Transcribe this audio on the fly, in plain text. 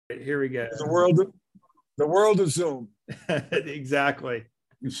Here we go. The world of Zoom. Exactly.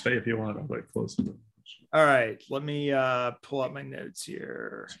 You stay if you want. I'll wait close to it. All right. Let me pull up my notes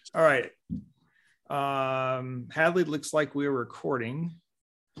here. All right. Hadley, looks like we're recording,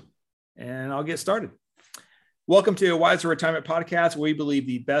 and I'll get started. Welcome to a Wiser Retirement Podcast, where we believe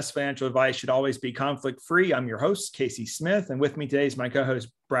the best financial advice should always be conflict-free. I'm your host, Casey Smith, and with me today is my co-host,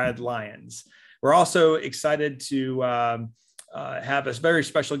 Brad Lyons. We're also excited to have a very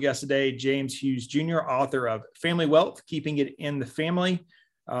special guest today, James Hughes Jr., author of Family Wealth, Keeping It in the Family.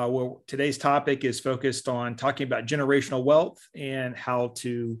 Well, today's topic is focused on talking about generational wealth and how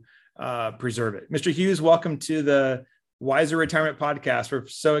to preserve it. Mr. Hughes, welcome to the Wiser Retirement Podcast. We're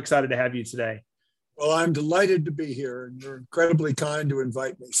so excited to have you today. Well, I'm delighted to be here, and you're incredibly kind to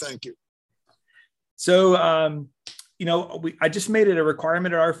invite me. Thank you. So, I just made it a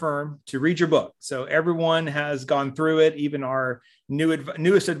requirement at our firm to read your book. So everyone has gone through it. Even our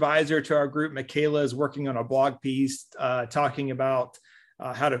newest advisor to our group, Michaela, is working on a blog piece talking about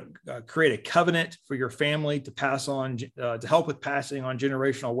how to create a covenant for your family to pass on, to help with passing on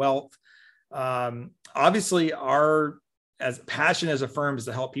generational wealth. Obviously, our passion as a firm is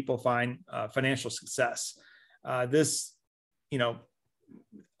to help people find financial success. This,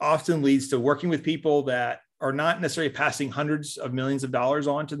 often leads to working with people that are not necessarily passing hundreds of millions of dollars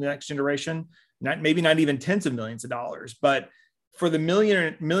on to the next generation, maybe not even tens of millions of dollars, but for the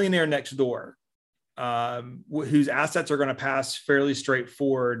millionaire next door, whose assets are going to pass fairly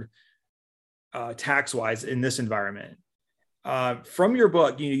straightforward tax-wise in this environment. From your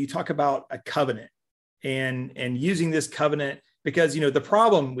book, you talk about a covenant and using this covenant because, the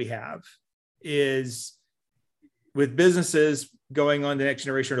problem we have is with businesses going on to the next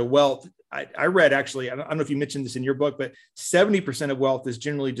generation of wealth. I read, actually, I don't know if you mentioned this in your book, but 70% of wealth is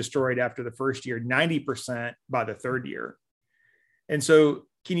generally destroyed after the first year, 90% by the third year. And so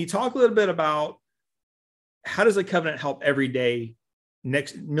can you talk a little bit about how does a covenant help everyday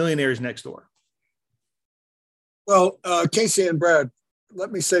millionaires next door? Well, Casey and Brad,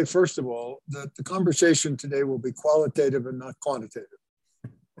 let me say, first of all, that the conversation today will be qualitative and not quantitative.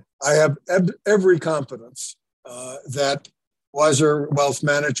 I have every confidence that Wiser Wealth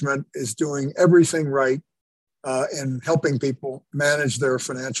Management is doing everything right in helping people manage their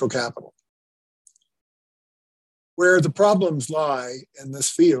financial capital. Where the problems lie in this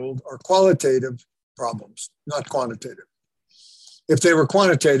field are qualitative problems, not quantitative. If they were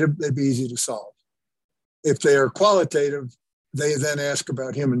quantitative, they'd be easy to solve. If they are qualitative, they then ask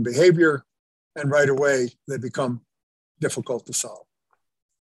about human behavior, and right away they become difficult to solve.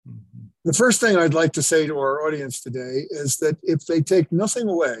 Mm-hmm. The first thing I'd like to say to our audience today is that if they take nothing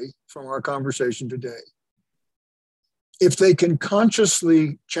away from our conversation today, if they can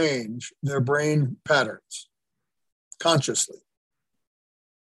consciously change their brain patterns, consciously,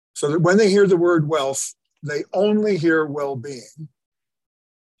 so that when they hear the word wealth, they only hear well-being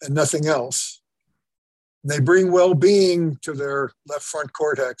and nothing else, they bring well-being to their left front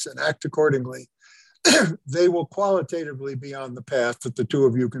cortex and act accordingly, they will qualitatively be on the path that the two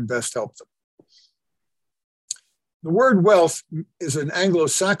of you can best help them. The word wealth is an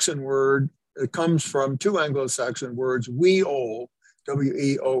Anglo-Saxon word. It comes from two Anglo-Saxon words, weol,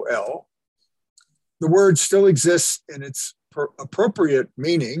 W-E-O-L. The word still exists in its appropriate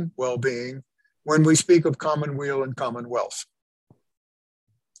meaning, well-being, when we speak of commonweal and commonwealth.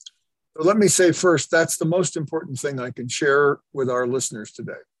 So let me say first, that's the most important thing I can share with our listeners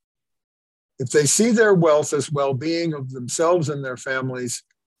today. If they see their wealth as well-being of themselves and their families,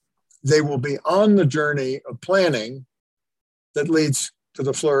 they will be on the journey of planning that leads to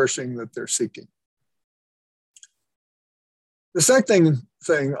the flourishing that they're seeking. The second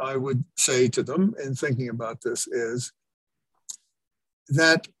thing I would say to them in thinking about this is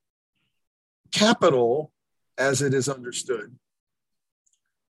that capital, as it is understood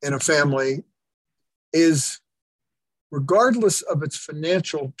in a family, is, regardless of its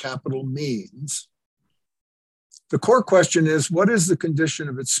financial capital means, the core question is, what is the condition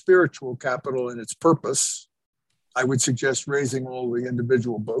of its spiritual capital and its purpose? I would suggest raising all the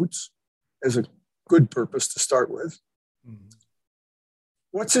individual boats as a good purpose to start with. Mm-hmm.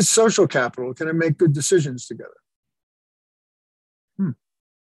 What's its social capital? Can it make good decisions together?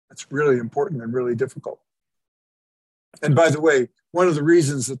 That's really important and really difficult. And by the way, one of the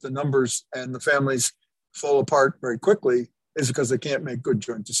reasons that the numbers and the families fall apart very quickly is because they can't make good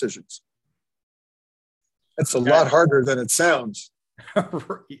joint decisions. That's a lot harder than it sounds.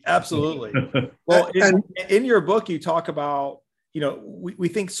 Absolutely. Well, in your book, you talk about, we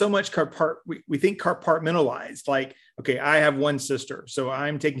think so much we think compartmentalized, like, okay, I have one sister, so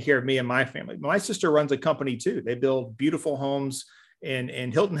I'm taking care of me and my family. My sister runs a company too. They build beautiful homes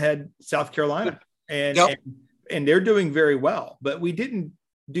in Hilton Head, South Carolina, and, Yep. and they're doing very well. But we didn't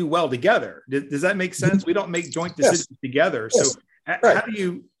do well together. Does that make sense? We don't make joint decisions together. Yes. So Right.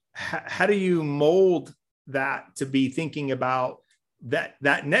 how do you mold that to be thinking about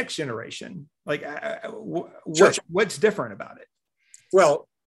that next generation? Like what's different about it? Well,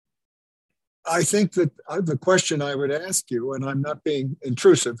 I think that the question I would ask you, and I'm not being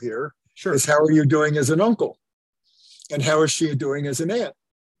intrusive here, Sure. is how are you doing as an uncle? And how is she doing as an aunt?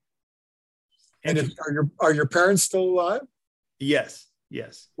 And are your parents still alive? Yes.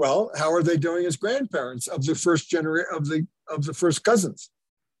 Well, how are they doing as grandparents of the first generation of the first cousins?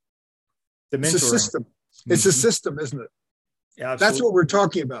 The mentoring. It's a system. It's a system, isn't it? Yeah, that's what we're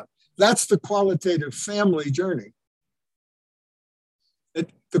talking about. That's the qualitative family journey.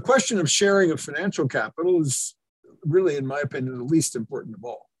 The question of sharing of financial capital is really, in my opinion, the least important of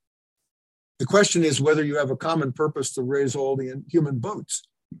all. The question is whether you have a common purpose to raise all the human boats.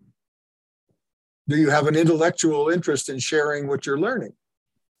 Do you have an intellectual interest in sharing what you're learning?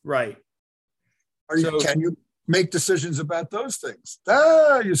 Right. Can you make decisions about those things?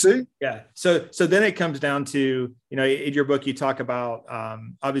 You see? Yeah. So then it comes down to, in your book, you talk about,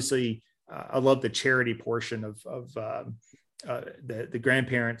 obviously, I love the charity portion of the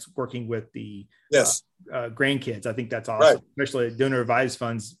grandparents working with the grandkids. I think that's awesome, right. Especially donor advised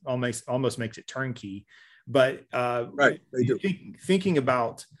funds almost makes it turnkey. But right, they do. Thinking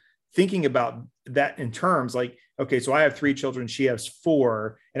about that in terms like, okay, so I have 3 children, she has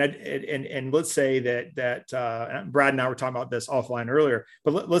 4, and let's say that Brad and I were talking about this offline earlier,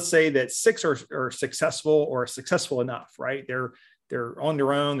 but let's say that 6 are successful or successful enough, right? They're on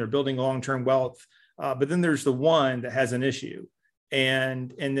their own, they're building long-term wealth. But then there's the one that has an issue.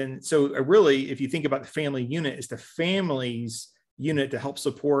 And then, so really, if you think about the family unit, it's the family's unit to help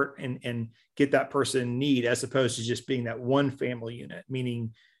support and get that person in need, as opposed to just being that one family unit,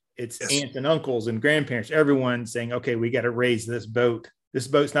 meaning it's aunts and uncles and grandparents, everyone saying, okay, we got to raise this boat. This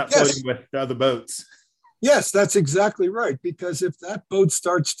boat's not floating with the other boats. Yes, that's exactly right. Because if that boat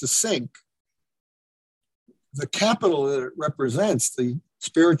starts to sink, the capital that it represents, the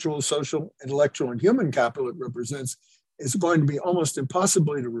spiritual, social, intellectual, and human capital it represents, is going to be almost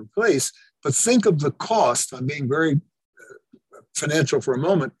impossible to replace. But think of the cost, I'm being very financial for a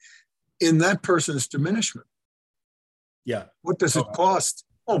moment, in that person's diminishment. Yeah. What does it cost?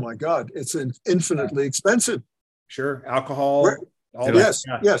 Oh my God, it's infinitely expensive. Sure. Alcohol. Yes.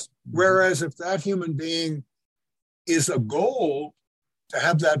 Whereas if that human being is a goal to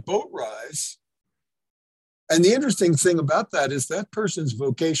have that boat rise, and the interesting thing about that is that person's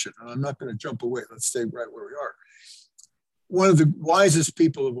vocation, and I'm not going to jump away, let's stay right where we are. One of the wisest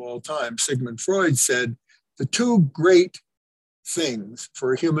people of all time, Sigmund Freud, said the 2 great things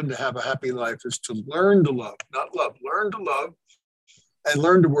for a human to have a happy life is to learn to love, not love, learn to love, and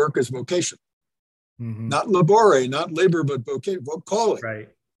learn to work as vocation. Mm-hmm. Not labore, not labor, but vocation, calling. Right.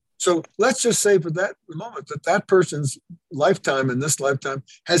 So let's just say for that moment that person's lifetime in this lifetime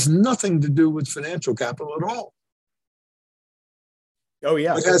has nothing to do with financial capital at all. Oh,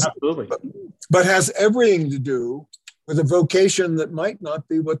 yeah, absolutely. But has everything to do with a vocation that might not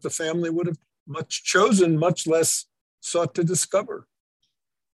be what the family would have much chosen, much less sought to discover.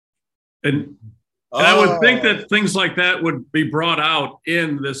 And I would think that things like that would be brought out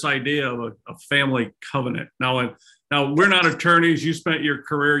in this idea of a family covenant. Now, we're not attorneys. You spent your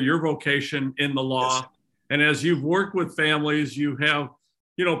career, your vocation in the law. Yes. And as you've worked with families, you have,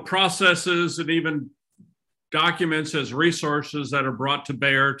 processes and even documents as resources that are brought to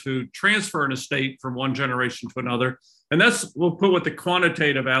bear to transfer an estate from one generation to another. And we'll put with the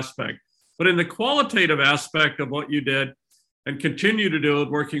quantitative aspect. But in the qualitative aspect of what you did and continue to do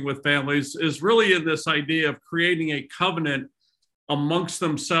working with families is really in this idea of creating a covenant amongst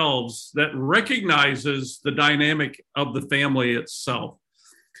themselves that recognizes the dynamic of the family itself.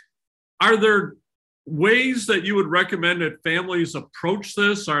 Are there ways that you would recommend that families approach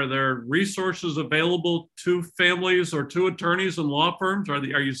this? Are there resources available to families or to attorneys and law firms? Are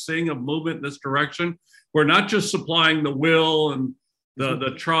you seeing a movement in this direction? We're not just supplying the will and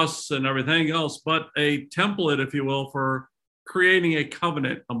the trusts and everything else, but a template, if you will, for creating a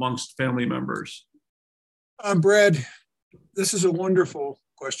covenant amongst family members. Brad, this is a wonderful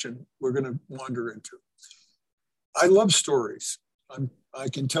question we're going to wander into. I love stories. I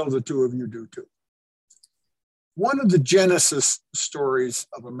can tell the 2 of you do too. One of the Genesis stories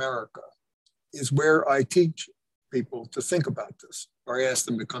of America is where I teach people to think about this, or I ask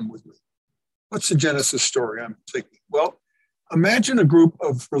them to come with me. What's the Genesis story I'm thinking? Well, imagine a group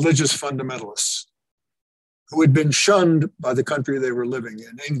of religious fundamentalists who had been shunned by the country they were living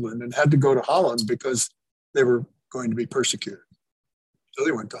in, England, and had to go to Holland because they were going to be persecuted. So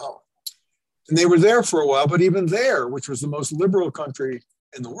they went to Holland. And they were there for a while, but even there, which was the most liberal country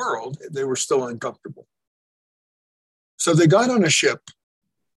in the world, they were still uncomfortable. So they got on a ship,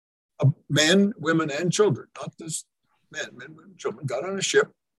 men, women, and children, not just men, women, children, got on a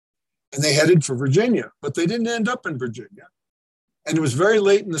ship, and they headed for Virginia, but they didn't end up in Virginia. And it was very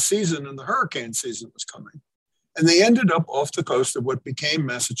late in the season, and the hurricane season was coming. And they ended up off the coast of what became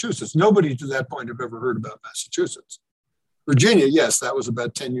Massachusetts. Nobody to that point had ever heard about Massachusetts. Virginia, yes, that was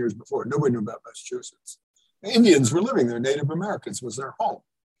about 10 years before. Nobody knew about Massachusetts. The Indians were living there. Native Americans was their home.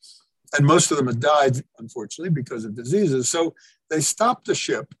 And most of them had died, unfortunately, because of diseases. So they stopped the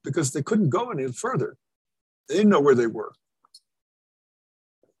ship because they couldn't go any further. They didn't know where they were.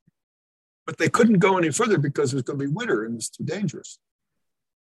 But they couldn't go any further because it was going to be winter and it was too dangerous.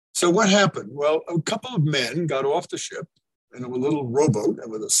 So what happened? Well, a couple of men got off the ship in a little rowboat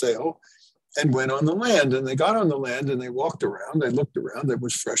with a sail and went on the land. And they got on the land and they walked around. They looked around. There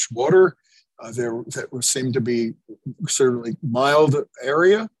was fresh water. There seemed to be certainly mild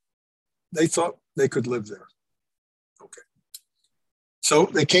area. They thought they could live there. Okay. So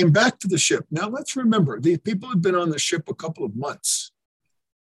they came back to the ship. Now let's remember, these people had been on the ship a couple of months.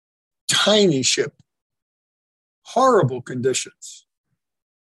 Tiny ship. Horrible conditions.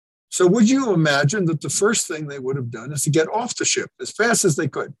 So would you imagine that the first thing they would have done is to get off the ship as fast as they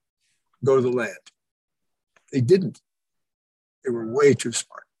could, go to the land? They didn't. They were way too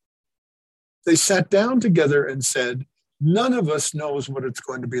smart. They sat down together and said, none of us knows what it's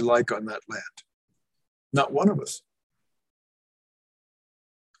going to be like on that land. Not one of us.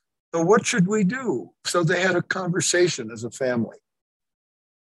 So what should we do? So they had a conversation as a family.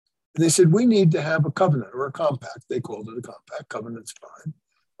 And they said, we need to have a covenant or a compact. They called it a compact, covenant's fine,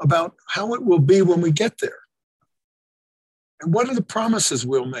 about how it will be when we get there. And what are the promises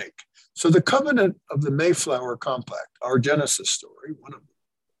we'll make? So the covenant of the Mayflower Compact, our Genesis story, one of them,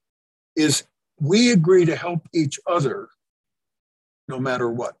 is we agree to help each other no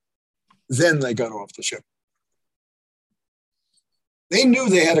matter what. Then they got off the ship. They knew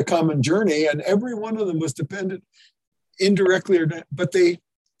they had a common journey and every one of them was dependent indirectly or not, but they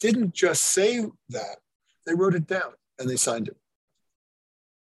didn't just say that. They wrote it down and they signed it.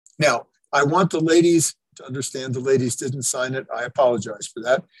 Now, I want the ladies to understand the ladies didn't sign it. I apologize for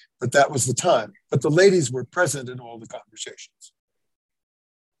that, but that was the time. But the ladies were present in all the conversations.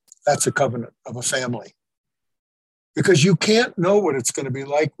 That's a covenant of a family. Because you can't know what it's going to be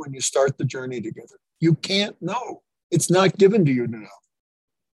like when you start the journey together. You can't know. It's not given to you to know.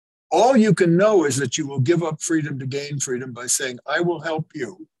 All you can know is that you will give up freedom to gain freedom by saying, I will help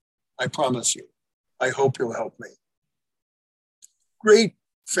you. I promise you. I hope you'll help me. Great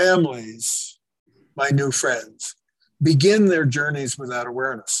families, my new friends, begin their journeys with that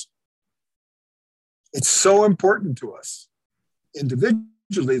awareness. It's so important to us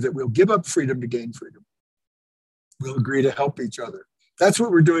individually that we'll give up freedom to gain freedom. We'll agree to help each other. That's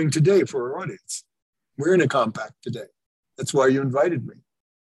what we're doing today for our audience. We're in a compact today. That's why you invited me.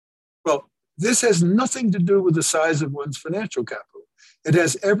 Well, this has nothing to do with the size of one's financial capital. It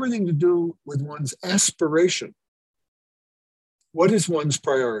has everything to do with one's aspiration. What is one's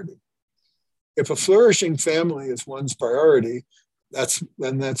priority? If a flourishing family is one's priority, that's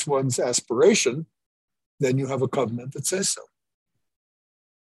one's aspiration, then you have a covenant that says so.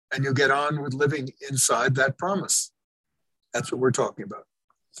 And you get on with living inside that promise. That's what we're talking about.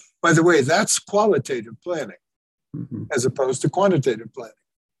 By the way, that's qualitative planning as opposed to quantitative planning.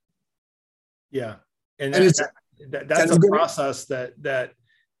 Yeah. And that's a process that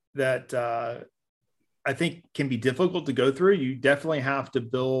I think can be difficult to go through. You definitely have to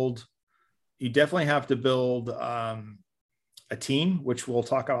build a team, which we'll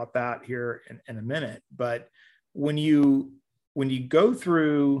talk about that here in a minute. But when you go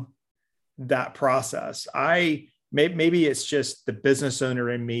through that process, maybe it's just the business owner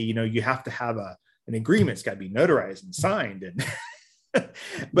in me, you have to have an agreement. It's got to be notarized and signed. And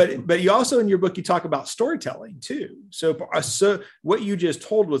but you also, in your book, you talk about storytelling too. So what you just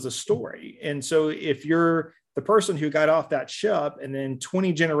told was a story. And so if you're the person who got off that ship and then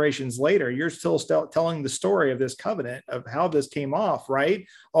 20 generations later, you're still telling the story of this covenant of how this came off, right?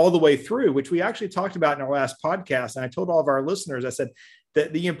 All the way through, which we actually talked about in our last podcast. And I told all of our listeners, I said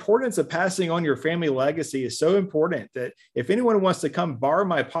that the importance of passing on your family legacy is so important that if anyone wants to come borrow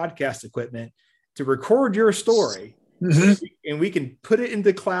my podcast equipment to record your story, and we can put it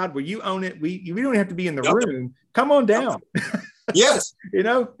into cloud where you own it. We don't have to be in the room. Come on down. Yes.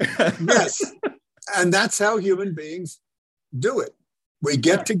 Yes. And that's how human beings do it. We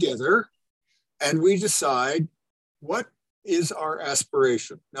get together and we decide what is our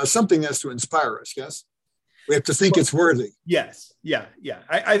aspiration. Now, something has to inspire us, yes? We have to think it's worthy. Yes. Yeah. Yeah.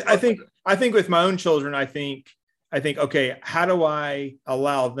 I think with my own children, I think, okay, how do I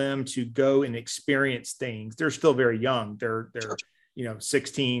allow them to go and experience things? They're still very young. They're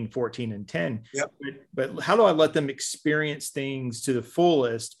 16, 14, and 10. Yep. But how do I let them experience things to the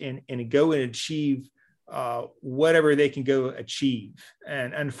fullest and go and achieve whatever they can go achieve?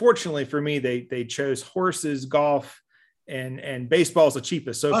 And unfortunately for me, they chose horses, golf, and baseball is the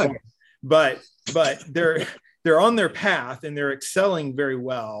cheapest so far. But they're on their path and they're excelling very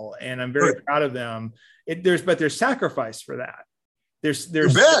well. And I'm very proud of them. There's sacrifice for that. There's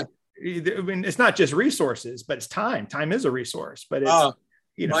I mean, it's not just resources, but it's time. Time is a resource, but it's,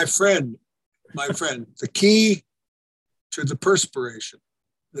 my friend, the key to the perspiration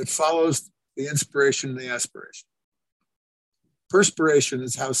that follows the inspiration and the aspiration. Perspiration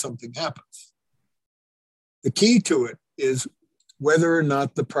is how something happens. The key to it is whether or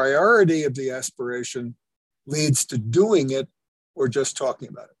not the priority of the aspiration leads to doing it or just talking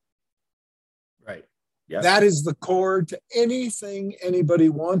about it. Right. Yeah. That is the core to anything anybody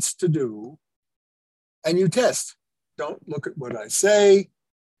wants to do. And you test. Don't look at what I say,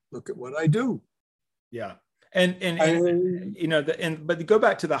 look at what I do. Yeah. And but to go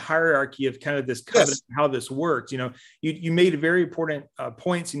back to the hierarchy of kind of this covenant, how this works, you made very important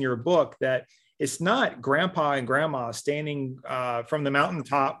points in your book that it's not grandpa and grandma standing from the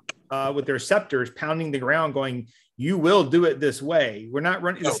mountaintop with their scepters pounding the ground going, you will do it this way. We're not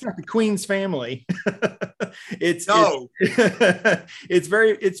running. It's not the Queen's family. It's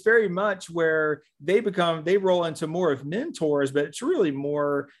very much where they roll into more of mentors, but it's really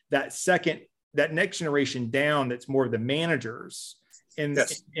more that next generation down. That's more of the managers, and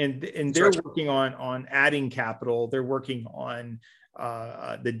they're working on adding capital. They're working on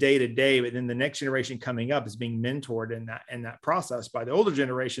the day to day, but then the next generation coming up is being mentored in that process by the older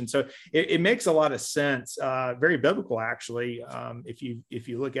generation. So it makes a lot of sense, very biblical actually, if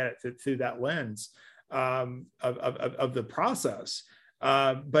you look at it through that lens of the process.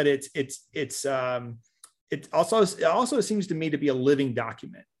 But it also seems to me to be a living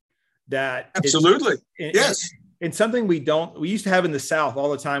document that absolutely and something we used to have in the South all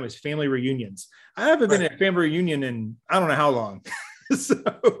the time is family reunions. I haven't been at a family reunion in I don't know how long.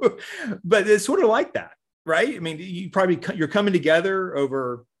 But it's sort of like that, right? I mean, you're coming together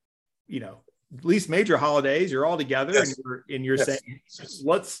over, at least major holidays. You're all together and you're saying,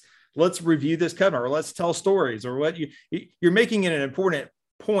 let's review this covenant, or let's tell stories, or what you're making it an important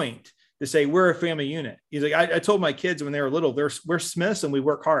point to say we're a family unit. He's like, I told my kids when they were little, we're Smiths and we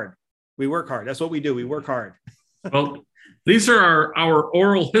work hard. We work hard. That's what we do. We work hard. Well, these are our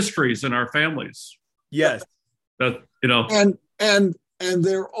oral histories in our families. Yes. That, and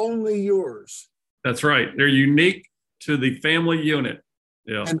they're only yours. That's right. They're unique to the family unit.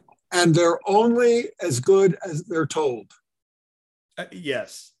 Yeah. And they're only as good as they're told.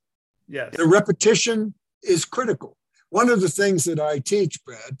 Yes. The repetition is critical. One of the things that I teach,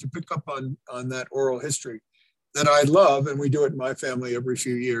 Brad, to pick up on that oral history that I love, and we do it in my family every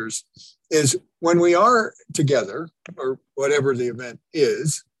few years, is when we are together, or whatever the event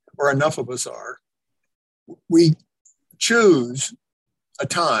is, or enough of us are, we choose a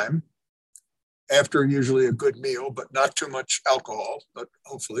time after usually a good meal, but not too much alcohol, but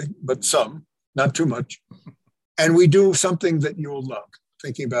hopefully, but some, not too much. And we do something that you'll love,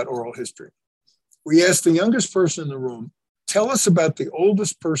 thinking about oral history. We ask the youngest person in the room, tell us about the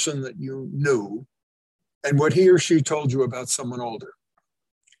oldest person that you knew and what he or she told you about someone older.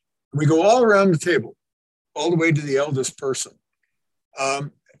 We go all around the table, all the way to the eldest person,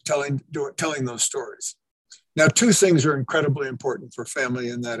 telling those stories. Now, two things are incredibly important for family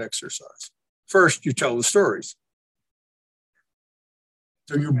in that exercise. First, you tell the stories.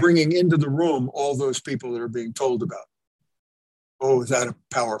 So you're bringing into the room all those people that are being told about. Oh, is that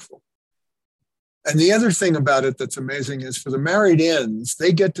powerful? And the other thing about it that's amazing is for the married-ins,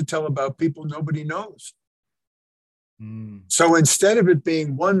 they get to tell about people nobody knows. So instead of it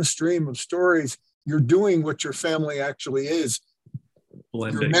being one stream of stories, you're doing what your family actually is.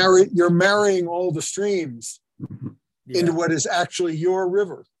 Blending. You're marrying all the streams into what is actually your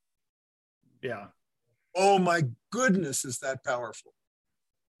river. Yeah. Oh my goodness, is that powerful?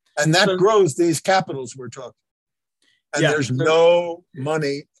 And that grows these capitals we're talking. And there's no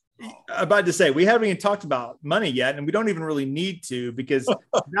money. About to say, we haven't even talked about money yet, and we don't even really need to, because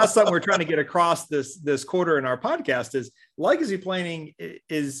that's something we're trying to get across this quarter in our podcast is legacy planning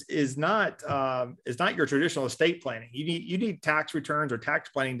is not your traditional estate planning. You need tax returns or tax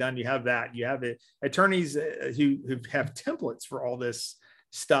planning done. You have that. You have attorneys who have templates for all this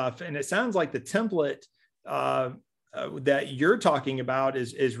stuff. And it sounds like the template that you're talking about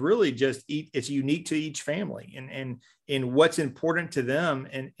is really just it's unique to each family and what's important to them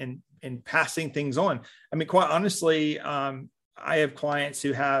and passing things on. I mean, quite honestly, I have clients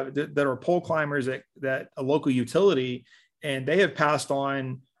who have that are pole climbers that a local utility, and they have passed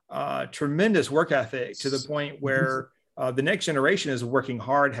on tremendous work ethic to the point where the next generation is working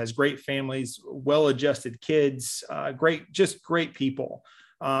hard, has great families, well-adjusted kids, just great people.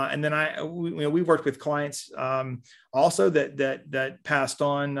 And then we worked with clients also that passed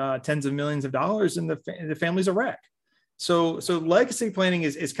on tens of millions of dollars, and the family's a wreck. So legacy planning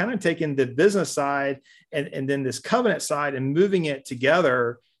is kind of taking the business side and then this covenant side and moving it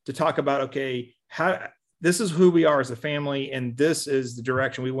together to talk about, okay, this is who we are as a family, and this is the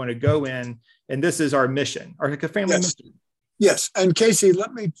direction we want to go in, and this is our mission, our family mission. Yes, and Casey,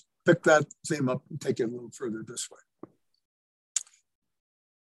 let me pick that theme up and take it a little further this way.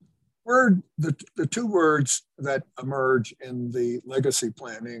 The two words that emerge in the legacy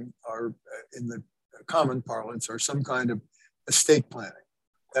planning are, in the common parlance, are some kind of estate planning,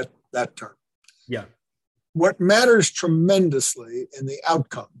 that term. Yeah. What matters tremendously in the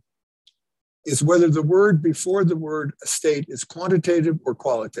outcome is whether the word before the word estate is quantitative or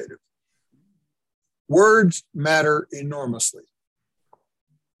qualitative. Words matter enormously.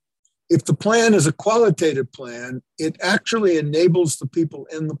 If the plan is a qualitative plan, it actually enables the people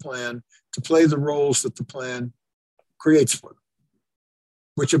in the plan to play the roles that the plan creates for them,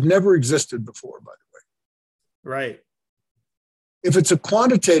 which have never existed before, by the way. Right. If it's a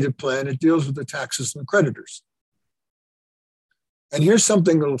quantitative plan, it deals with the taxes and the creditors. And here's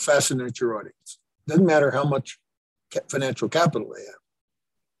something that will fascinate your audience. Doesn't matter how much financial capital they have.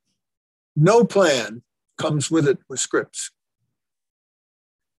 No plan comes with it with scripts.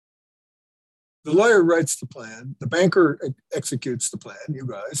 The lawyer writes the plan, the banker executes the plan, you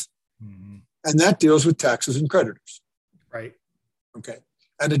guys, and that deals with taxes and creditors. Right. Okay.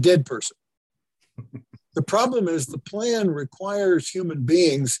 And a dead person. The problem is the plan requires human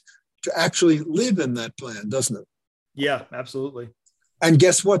beings to actually live in that plan, doesn't it? Yeah, absolutely. And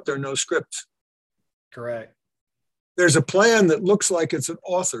guess what? There are no scripts. Correct. There's a plan that looks like it's an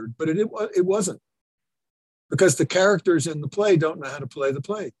authored, but it wasn't. Because the characters in the play don't know how to play the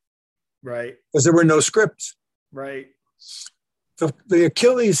play. Right. Because there were no scripts. Right. The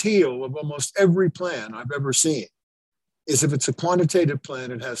Achilles heel of almost every plan I've ever seen is if it's a quantitative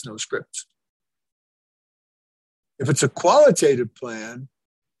plan, it has no scripts. If it's a qualitative plan,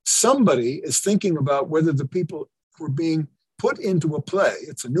 somebody is thinking about whether the people who are being put into a play,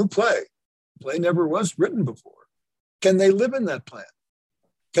 it's a new play, the play never was written before. Can they live in that plan?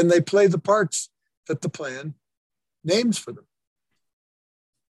 Can they play the parts that the plan names for them?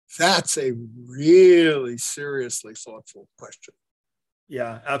 That's a really seriously thoughtful question.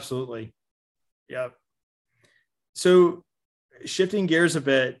 Yeah, absolutely. Yeah. So shifting gears a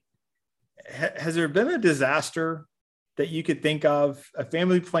bit, has there been a disaster that you could think of, a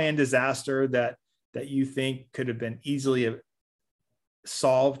family plan disaster that you think could have been easily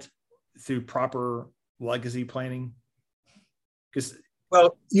solved through proper legacy planning?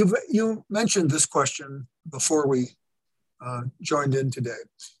 Well, you mentioned this question before we joined in today.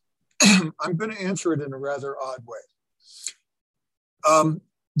 I'm going to answer it in a rather odd way.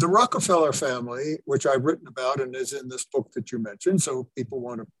 The Rockefeller family, which I've written about and is in this book that you mentioned, so people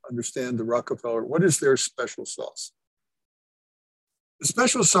want to understand the Rockefeller, what is their special sauce? The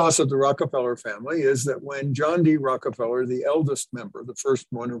special sauce of the Rockefeller family is that when John D. Rockefeller, the eldest member, the first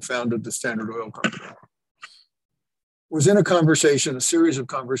one who founded the Standard Oil Company, was in a series of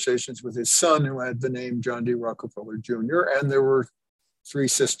conversations with his son, who had the name John D. Rockefeller Jr., and there were 3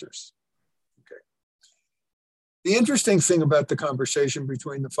 sisters. Okay. The interesting thing about the conversation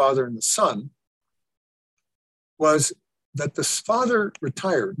between the father and the son was that the father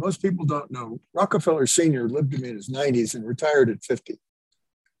retired. Most people don't know. Rockefeller Sr. lived in his 90s and retired at 50.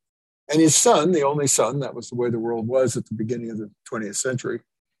 And his son, the only son, that was the way the world was at the beginning of the 20th century,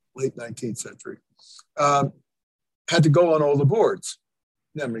 late 19th century, had to go on all the boards.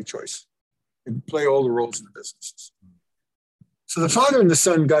 Didn't have any choice. He could play all the roles in the businesses. So the father and the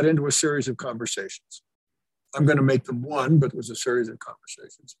son got into a series of conversations. I'm going to make them one, but it was a series of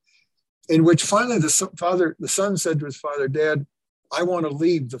conversations in which finally the son said to his father, "Dad, I want to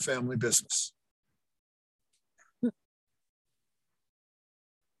leave the family business."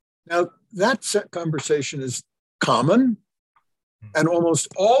 Now, that conversation is common, and almost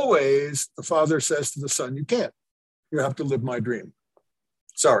always the father says to the son, "You can't. You have to live my dream.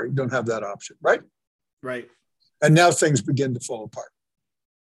 Sorry, don't have that option," right? Right. And now things begin to fall apart.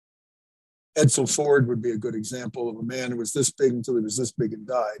 Edsel Ford would be a good example of a man who was this big until he was this big and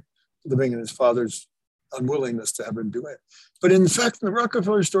died, living in his father's unwillingness to have him do it. But in fact, the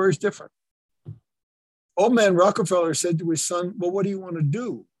Rockefeller story is different. Old man Rockefeller said to his son, well, what do you want to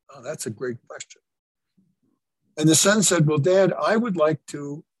do? Oh, that's a great question. And the son said, well, Dad, I would like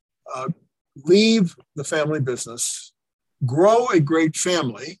to leave the family business, grow a great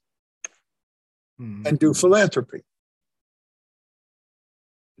family, and do philanthropy.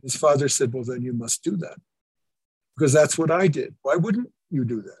 His father said, well, then you must do that, because that's what I did. Why wouldn't you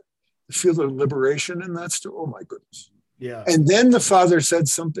do that? You feel the liberation in that story? Oh, my goodness. Yeah. And then the father said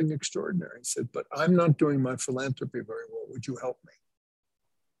something extraordinary. He said, but I'm not doing my philanthropy very well. Would you help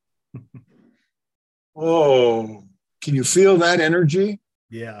me? Oh, can you feel that energy?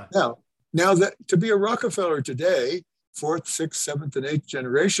 Yeah. Now that to be a Rockefeller today, 4th, 6th, 7th, and 8th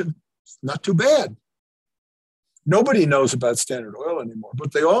generation, not too bad. Nobody knows about Standard Oil anymore,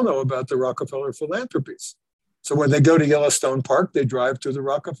 but they all know about the Rockefeller philanthropies. So when they go to Yellowstone Park, they drive to the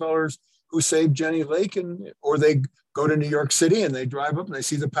Rockefellers who saved Jenny Lake, or they go to New York City and they drive up and they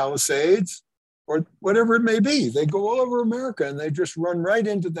see the Palisades, or whatever it may be. They go all over America and they just run right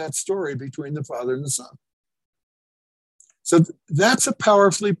into that story between the father and the son. So that's a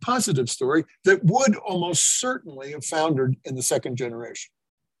powerfully positive story that would almost certainly have foundered in the 2nd generation.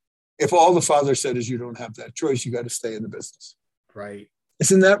 If all the father said is you don't have that choice, you got to stay in the business. Right.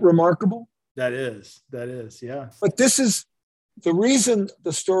 Isn't that remarkable? That is, yeah. But this is the reason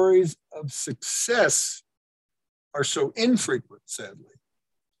the stories of success are so infrequent, sadly.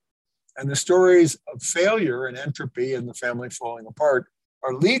 And the stories of failure and entropy and the family falling apart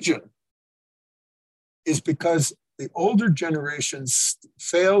are legion, is because the older generation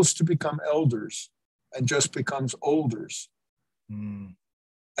fails to become elders and just becomes olders. And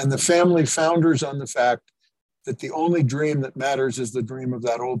the family founders on the fact that the only dream that matters is the dream of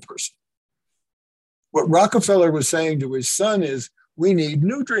that old person. What Rockefeller was saying to his son is, we need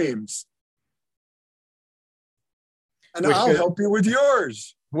new dreams. And I'll help you with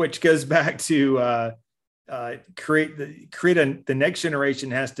yours. Which goes back to the next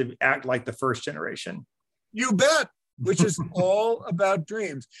generation has to act like the first generation. You bet, which is all about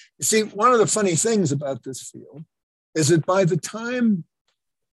dreams. You see, one of the funny things about this field is that by the time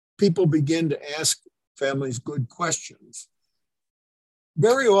people begin to ask families good questions,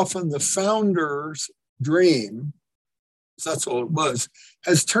 very often the founder's dream, that's all it was,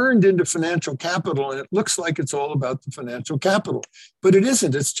 has turned into financial capital, and it looks like it's all about the financial capital. But it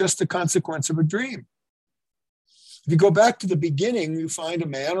isn't. It's just a consequence of a dream. If you go back to the beginning, you find a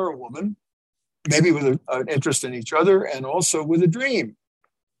man or a woman, maybe with an interest in each other and also with a dream.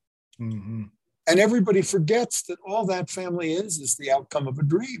 Mm-hmm. And everybody forgets that all that family is the outcome of a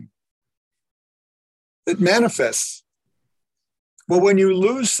dream that manifests. Well, when you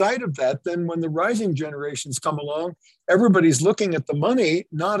lose sight of that, then when the rising generations come along, everybody's looking at the money,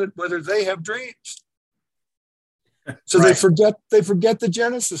 not at whether they have dreams. So right. they forget the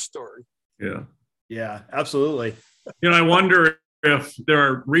Genesis story. Yeah, absolutely. I wonder if there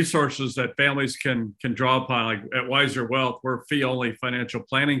are resources that families can draw upon, like at Wiser Wealth, we're a fee-only financial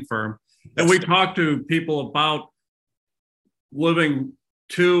planning firm. And we talk to people about living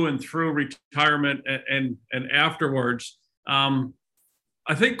to and through retirement and afterwards.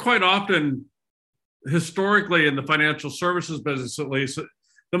 I think quite often, historically in the financial services business, at least,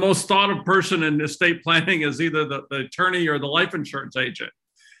 the most thought of person in estate planning is either the attorney or the life insurance agent.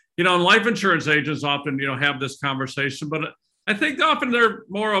 And life insurance agents often, have this conversation, but I think often they're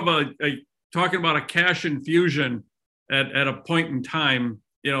more of a talking about a cash infusion at a point in time,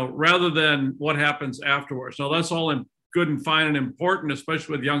 rather than what happens afterwards. Now, that's all good and fine and important,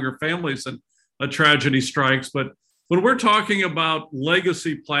 especially with younger families and a tragedy strikes. But when we're talking about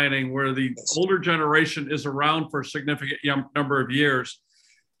legacy planning, where the older generation is around for a significant number of years,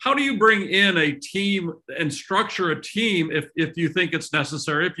 how do you bring in a team and structure a team if you think it's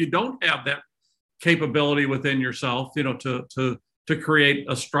necessary, if you don't have that capability within yourself, to create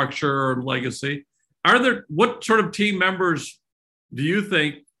a structure or legacy? What sort of team members do you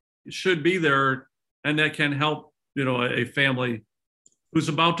think should be there and that can help, a family who's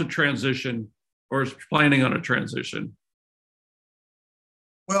about to transition or is planning on a transition?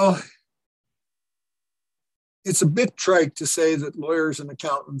 Well, it's a bit trite to say that lawyers and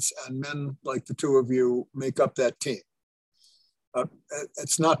accountants and men like the two of you make up that team.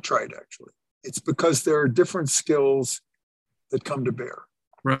 It's not trite, actually. It's because there are different skills that come to bear.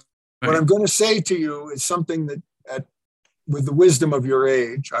 Right. What I'm going to say to you is something that, with the wisdom of your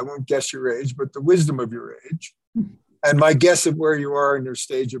age, I won't guess your age, but the wisdom of your age, and my guess of where you are in your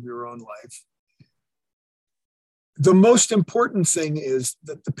stage of your own life, the most important thing is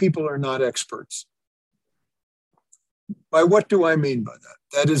that the people are not experts. By what do I mean by that?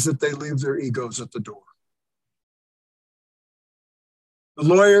 That is that they leave their egos at the door. The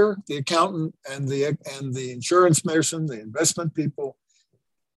lawyer, the accountant, and the insurance person, the investment people.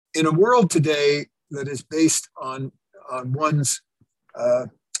 In a world today that is based on one's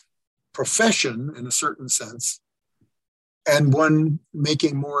profession in a certain sense, and one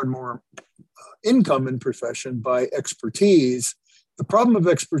making more and more income in profession by expertise, the problem of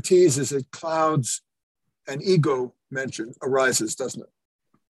expertise is it clouds an ego arises, doesn't it?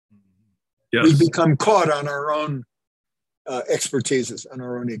 Yes. We become caught on our own expertises and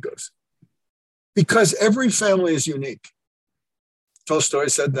our own egos. Because every family is unique. Tolstoy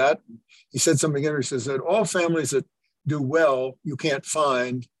said that. He said something interesting. He said, all families that do well, you can't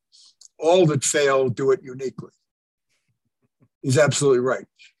find. All that fail, do it uniquely. He's absolutely right.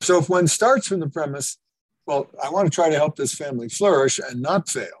 So if one starts from the premise, well, I want to try to help this family flourish and not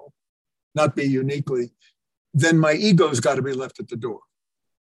fail, not be uniquely, then my ego's got to be left at the door.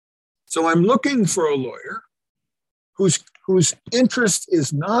 So I'm looking for a lawyer whose interest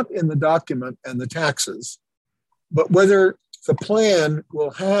is not in the document and the taxes, but whether the plan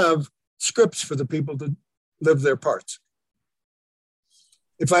will have scripts for the people to live their parts.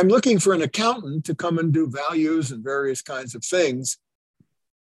 If I'm looking for an accountant to come and do values and various kinds of things,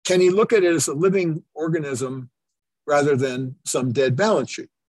 can he look at it as a living organism rather than some dead balance sheet?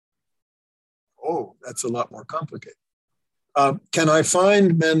 Oh, that's a lot more complicated. Can I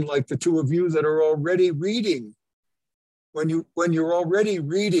find men like the two of you that are already reading? When you're already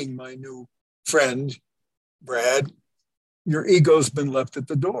reading, my new friend, Brad, your ego's been left at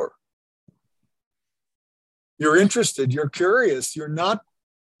the door. You're interested, you're curious, you're not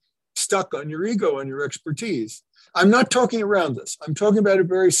stuck on your ego and your expertise. I'm not talking around this. I'm talking about it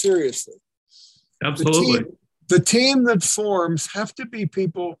very seriously. Absolutely. The team that forms have to be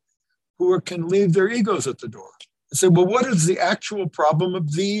people who can leave their egos at the door and say, well, what is the actual problem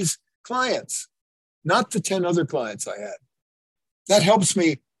of these clients? Not the 10 other clients I had. That helps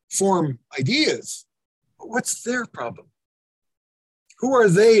me form ideas. But what's their problem? Who are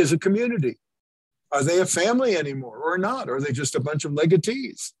they as a community? Are they a family anymore or not? Are they just a bunch of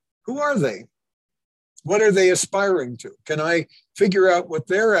legatees? Who are they? What are they aspiring to? Can I figure out what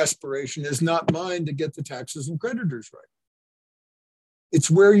their aspiration is, not mine, to get the taxes and creditors right?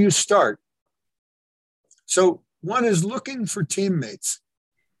 It's where you start. So one is looking for teammates,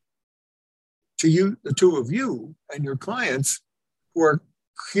 to you, the two of you and your clients, who are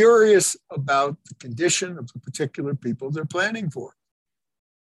curious about the condition of the particular people they're planning for,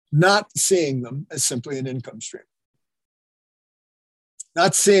 not seeing them as simply an income stream.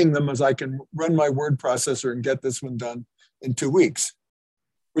 Not seeing them as I can run my word processor and get this one done in 2 weeks,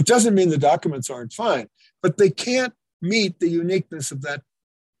 which doesn't mean the documents aren't fine, but they can't meet the uniqueness of that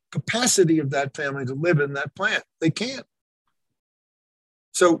capacity of that family to live in that plant. They can't.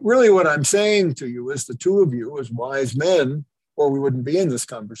 So really what I'm saying to you is the two of you as wise men, or we wouldn't be in this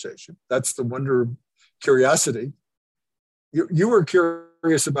conversation. That's the wonder of curiosity. You were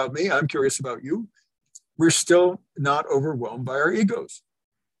curious about me. I'm curious about you. We're still not overwhelmed by our egos.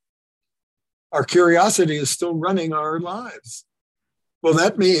 Our curiosity is still running our lives. Well,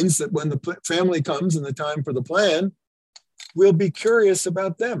 that means that when the family comes and the time for the plan, we'll be curious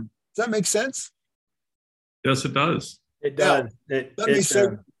about them. Does that make sense? Yes, it does. It does. Let me say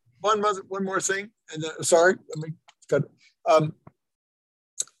one more thing. And sorry, let me cut.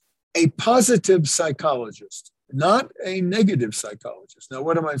 A positive psychologist, not a negative psychologist. Now,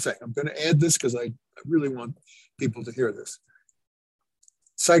 what am I saying? I'm going to add this because I really want people to hear this.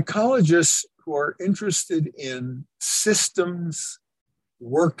 Psychologists who are interested in systems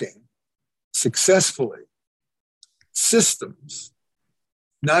working successfully, systems,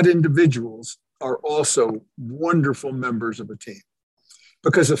 not individuals, are also wonderful members of a team.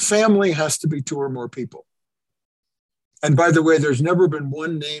 Because a family has to be 2 or more people. And by the way, there's never been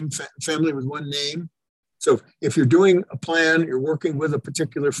one name, family with one name. So if you're doing a plan, you're working with a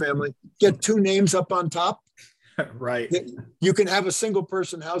particular family, get 2 names up on top. Right. You can have a single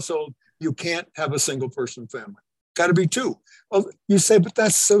person household. You can't have a single person family. Got to be 2. Well, you say, but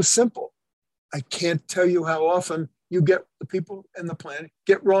that's so simple. I can't tell you how often you get the people in the plan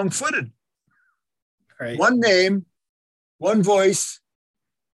get wrong-footed. Right. One name, one voice,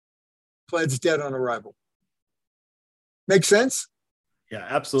 plan's dead on arrival. Make sense? Yeah,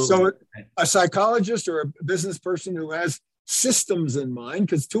 absolutely. So a psychologist or a business person who has systems in mind,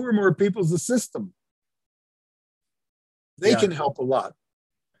 because 2 or more people is a system, they can help a lot.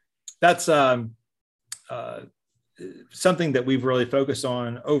 That's something that we've really focused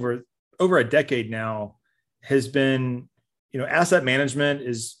on over a decade now. Has been, asset management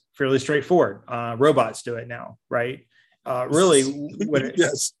is fairly straightforward. Robots do it now, right? Really,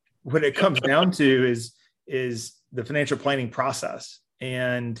 what it comes down to is the financial planning process.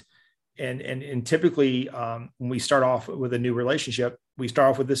 And typically, when we start off with a new relationship, we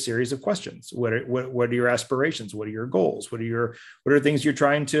start off with this series of questions. What are your aspirations? What are your goals? What are things you're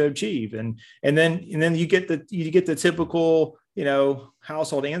trying to achieve? And then you get the typical,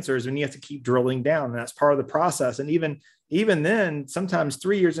 household answers, and you have to keep drilling down. And that's part of the process. And even then, sometimes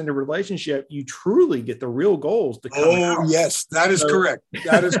 3 years into a relationship, you truly get the real goals to come out. Yes, that is correct.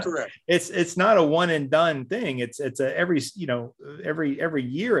 That is correct. It's not a one and done thing. It's every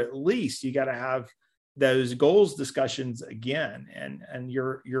year at least you got to have those goals discussions again. And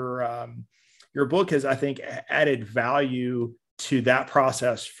your book has, I think, added value to that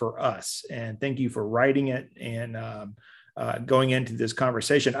process for us. And thank you for writing it and going into this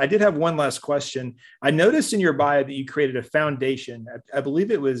conversation. I did have one last question. I noticed in your bio that you created a foundation. I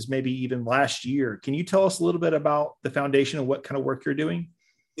believe it was maybe even last year. Can you tell us a little bit about the foundation and what kind of work you're doing?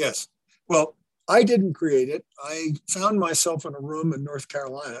 Yes. Well, I didn't create it. I found myself in a room in North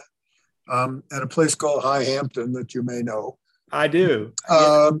Carolina at a place called High Hampton that you may know. I do.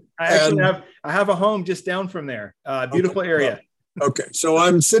 I have a home just down from there. Beautiful area. Okay. So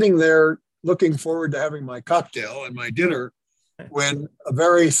I'm sitting there looking forward to having my cocktail and my dinner when a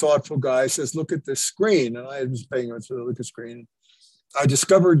very thoughtful guy says, look at this screen. And I was paying attention to look at the screen. I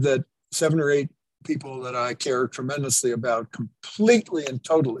discovered that 7 or 8 people that I care tremendously about, completely and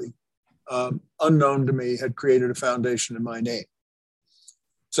totally unknown to me, had created a foundation in my name.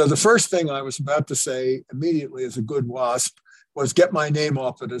 So the first thing I was about to say immediately as a good WASP was get my name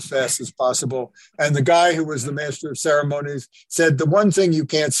off it as fast as possible. And the guy who was the master of ceremonies said, the one thing you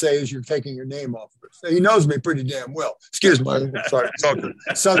can't say is you're taking your name off of it. So he knows me pretty damn well. Excuse me, I'm talking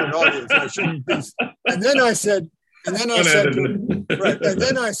Southern audience. I shouldn't be. And then I said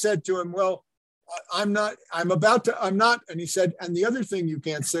to him, well, I'm not. And he said, and the other thing you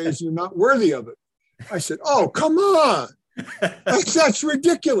can't say is you're not worthy of it. I said, oh, come on. That's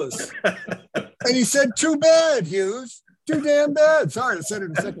ridiculous. And he said, too bad, Hughes. Too damn bad. Sorry, I said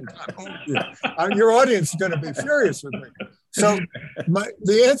it a second time. Your audience is going to be furious with me. So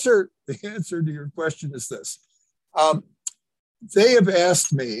the answer to your question is this. They have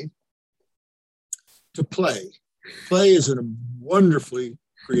asked me to play. Play is a wonderfully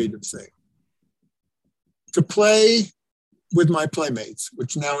creative thing. To play with my playmates,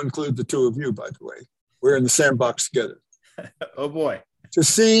 which now include the 2 of you, by the way. We're in the sandbox together. Oh, boy. To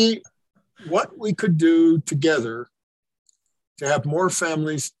see what we could do together to have more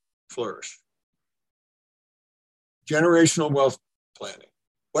families flourish. Generational wealth planning.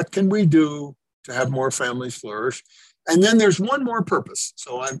 What can we do to have more families flourish? And then there's one more purpose.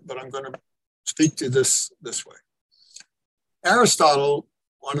 But I'm going to speak to this way. Aristotle,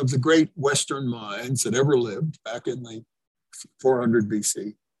 one of the great Western minds that ever lived back in the 400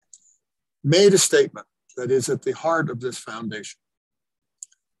 BC, made a statement that is at the heart of this foundation.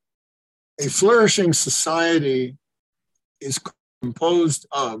 A flourishing society is composed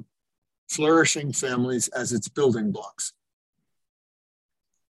of flourishing families as its building blocks.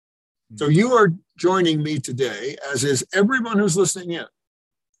 So you are joining me today, as is everyone who's listening in,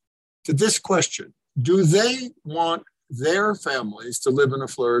 to this question. Do they want their families to live in a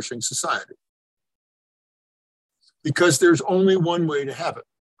flourishing society? Because there's only one way to have it.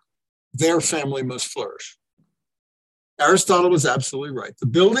 Their family must flourish. Aristotle was absolutely right. The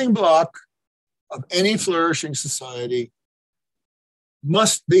building block of any flourishing society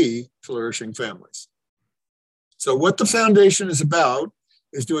must be flourishing families. So what the foundation is about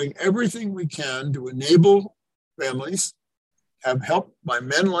is doing everything we can to enable families, have help by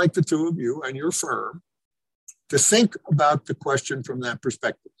men like the 2 of you and your firm, to think about the question from that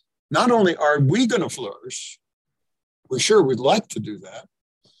perspective. Not only are we going to flourish, we're sure we'd like to do that,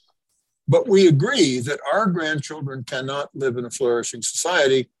 but we agree that our grandchildren cannot live in a flourishing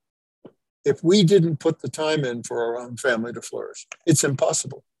society if we didn't put the time in for our own family to flourish. It's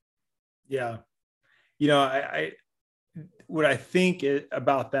impossible. Yeah. What I think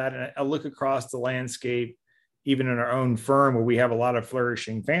about that, and I look across the landscape, even in our own firm where we have a lot of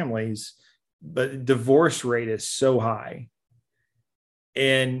flourishing families, but divorce rate is so high.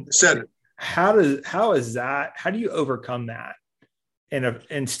 And how do you overcome that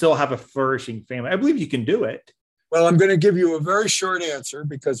and still have a flourishing family? I believe you can do it. Well, I'm going to give you a very short answer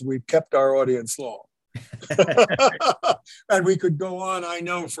because we've kept our audience long. And we could go on, I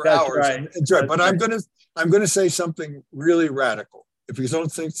know, for hours. Right. But I'm going to say something really radical. If you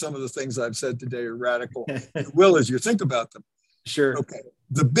don't think some of the things I've said today are radical, you will as you think about them. Sure. Okay.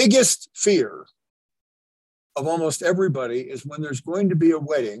 The biggest fear of almost everybody is when there's going to be a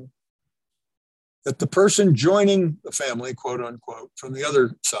wedding, that the person joining the family, quote unquote, from the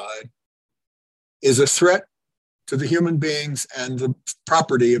other side is a threat to the human beings and the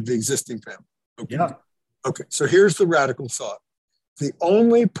property of the existing family. Okay. Yeah. Okay. So here's the radical thought. The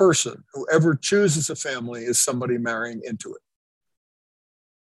only person who ever chooses a family is somebody marrying into it.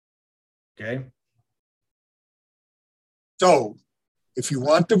 Okay. So if you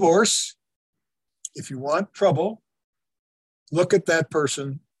want divorce, if you want trouble, look at that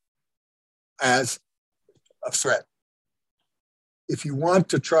person as a threat. If you want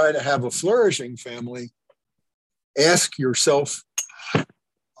to try to have a flourishing family, ask yourself, are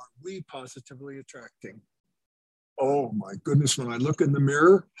we positively attracting? Oh my goodness, when I look in the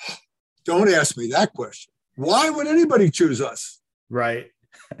mirror, don't ask me that question. Why would anybody choose us? Right.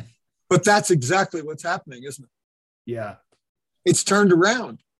 But that's exactly what's happening, isn't it? Yeah. It's turned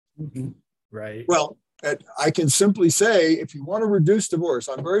around. Mm-hmm. Right. Well, I can simply say, if you want to reduce divorce,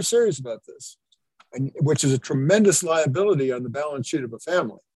 I'm very serious about this, which is a tremendous liability on the balance sheet of a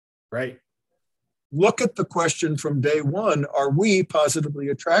family. Right. Look at the question from day one. Are we positively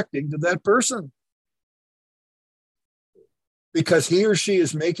attracting to that person? Because he or she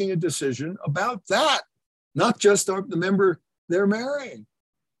is making a decision about that, not just the member they're marrying.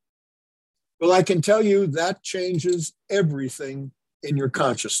 Well, I can tell you that changes everything in your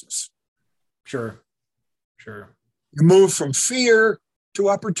consciousness. Sure. Sure. You move from fear to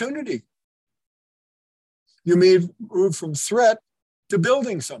opportunity. You move from threat to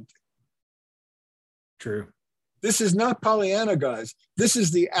building something. True. This is not Pollyanna, guys. This is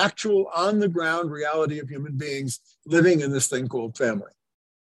the actual on-the-ground reality of human beings living in this thing called family.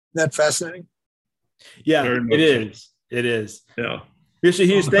 Isn't that fascinating? Yeah, it is. It is. Yeah. Mr.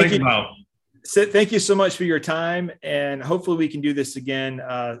 Hughes, thank you. Thank you so much for your time, and hopefully we can do this again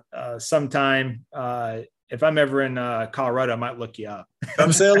sometime. If I'm ever in Colorado, I might look you up.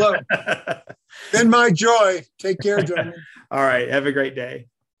 Come say hello. Been my joy. Take care, gentlemen. All right. Have a great day.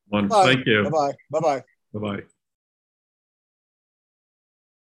 Thank you. Bye-bye. Bye-bye. Bye-bye.